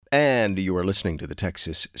And you are listening to the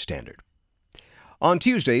Texas Standard. On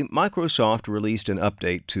Tuesday, Microsoft released an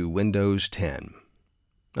update to Windows 10.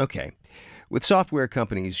 Okay. With software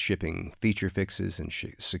companies shipping feature fixes and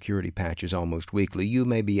security patches almost weekly, you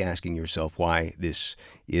may be asking yourself why this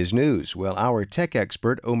is news. Well, our tech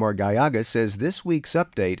expert, Omar Gallaga, says this week's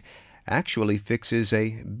update actually fixes a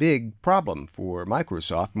big problem for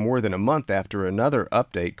Microsoft more than a month after another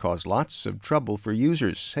update caused lots of trouble for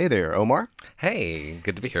users. Hey there, Omar. Hey,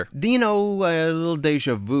 good to be here. Do you know, a little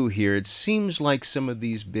deja vu here, it seems like some of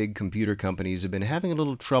these big computer companies have been having a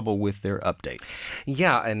little trouble with their updates.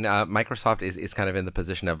 Yeah, and Microsoft is kind of in the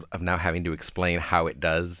position of now having to explain how it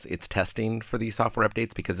does its testing for these software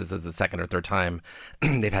updates, because this is the second or third time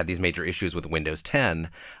they've had these major issues with Windows 10.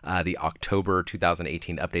 The October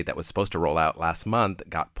 2018 update that was supposed to roll out last month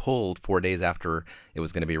got pulled 4 days after it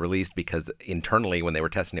was going to be released because internally, when they were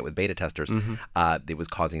testing it with beta testers, it was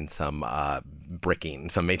causing some bricking,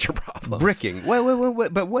 some major problems. Bricking?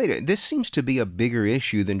 Wait, but wait, this seems to be a bigger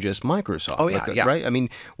issue than just Microsoft. Oh, yeah. Right? I mean,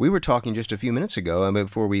 we were talking just a few minutes ago,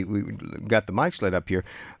 before we got the mics lit up here,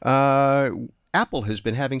 Apple has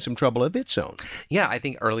been having some trouble of its own. Yeah, I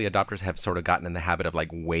think early adopters have sort of gotten in the habit of like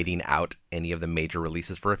waiting out any of the major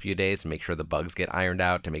releases for a few days to make sure the bugs get ironed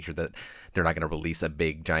out, to make sure that they're not going to release a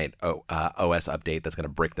big giant OS update that's going to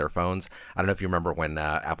brick their phones. I don't know if you remember when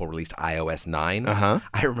Apple released iOS 9.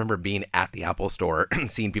 I remember being at the Apple store,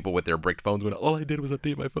 seeing people with their bricked phones when all I did was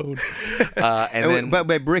update my phone. But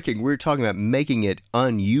by bricking, we're talking about making it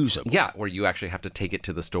unusable. Yeah, where you actually have to take it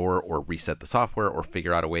to the store or reset the software or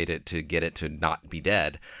figure out a way to get it to not be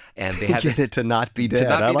dead. And they had it to not be dead. To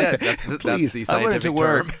not I be like dead. That. That's the scientific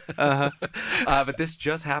term. Uh-huh. But this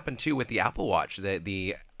just happened too with the Apple Watch.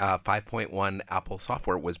 The 5.1 Apple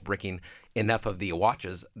software was bricking enough of the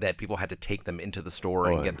watches that people had to take them into the store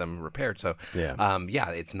and get them repaired. So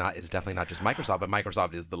it's definitely not just Microsoft, but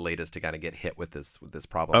Microsoft is the latest to kind of get hit with this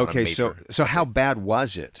problem. Okay, so how bad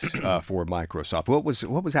was it for Microsoft?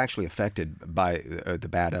 What was actually affected by the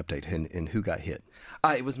bad update, and who got hit?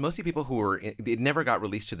 It was mostly people who were. It never got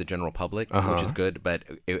released to the general public, which is good. But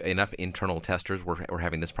enough internal testers were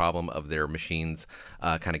having this problem of their machines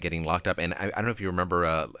kind of getting locked up. And I don't know if you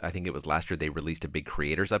remember. I think it was last year they released a big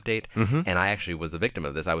creators update, and I actually was the victim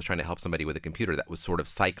of this. I was trying to help somebody with a computer that was sort of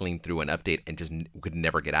cycling through an update and just could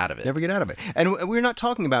never get out of it. Never get out of it. And we're not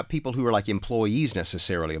talking about people who are like employees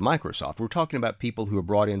necessarily of Microsoft. We're talking about people who are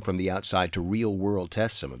brought in from the outside to real world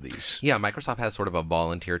test some of these. Yeah, Microsoft has sort of a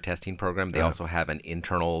volunteer testing program. They also have an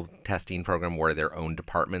internal testing program where their own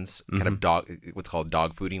departments kind of what's called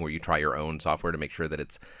dog fooding, where you try your own software to make sure that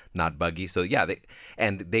it's not buggy. So yeah,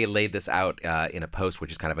 they laid this out in a post,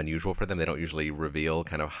 which is kind of unusual for them. They don't usually reveal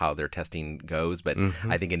kind of how their testing goes, but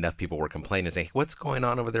I think enough people were complaining and saying, what's going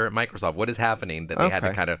on over there at Microsoft? What is happening? That they had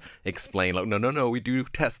to kind of explain, like, no, we do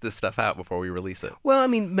test this stuff out before we release it. Well, I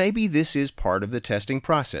mean, maybe this is part of the testing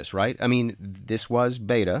process, right? I mean, this was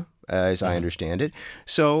beta, as I understand it.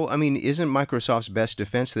 So, I mean, isn't Microsoft's best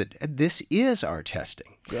defense that this is our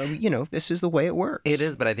testing? This is the way it works. It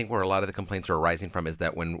is, but I think where a lot of the complaints are arising from is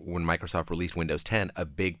that when Microsoft released Windows 10, a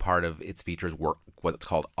big part of its features were what's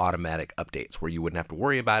called automatic updates, where you wouldn't have to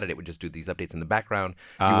worry about it. It would just do these updates in the background.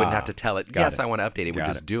 You wouldn't have to tell it, yes, I want to update. It would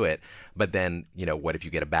just do it. But then, what if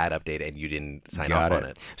you get a bad update and you didn't sign off on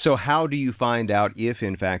it? So how do you find out if,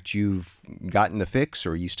 in fact, you've gotten the fix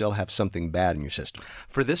or you still have something bad in your system?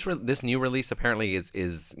 For this new release, apparently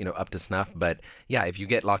is up to snuff. But yeah, if you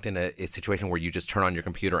get locked in a situation where you just turn on your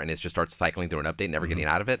computer and it just starts cycling through an update, never getting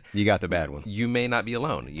out of it, you got the bad one. You may not be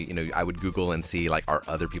alone. I would Google and see, like, are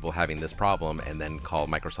other people having this problem, and then call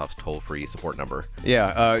Microsoft's toll-free support number.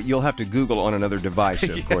 Yeah, you'll have to Google on another device,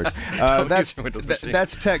 of course.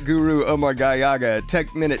 That's tech guru Omar Gallaga at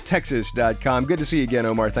TechMinuteTexas.com. Good to see you again,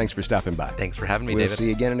 Omar. Thanks for stopping by. Thanks for having me, David. We'll see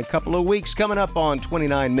you again in a couple of weeks. Coming up on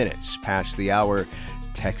 29 minutes past the hour,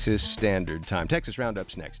 Texas Standard Time. Texas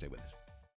Roundup's next. Stay with us.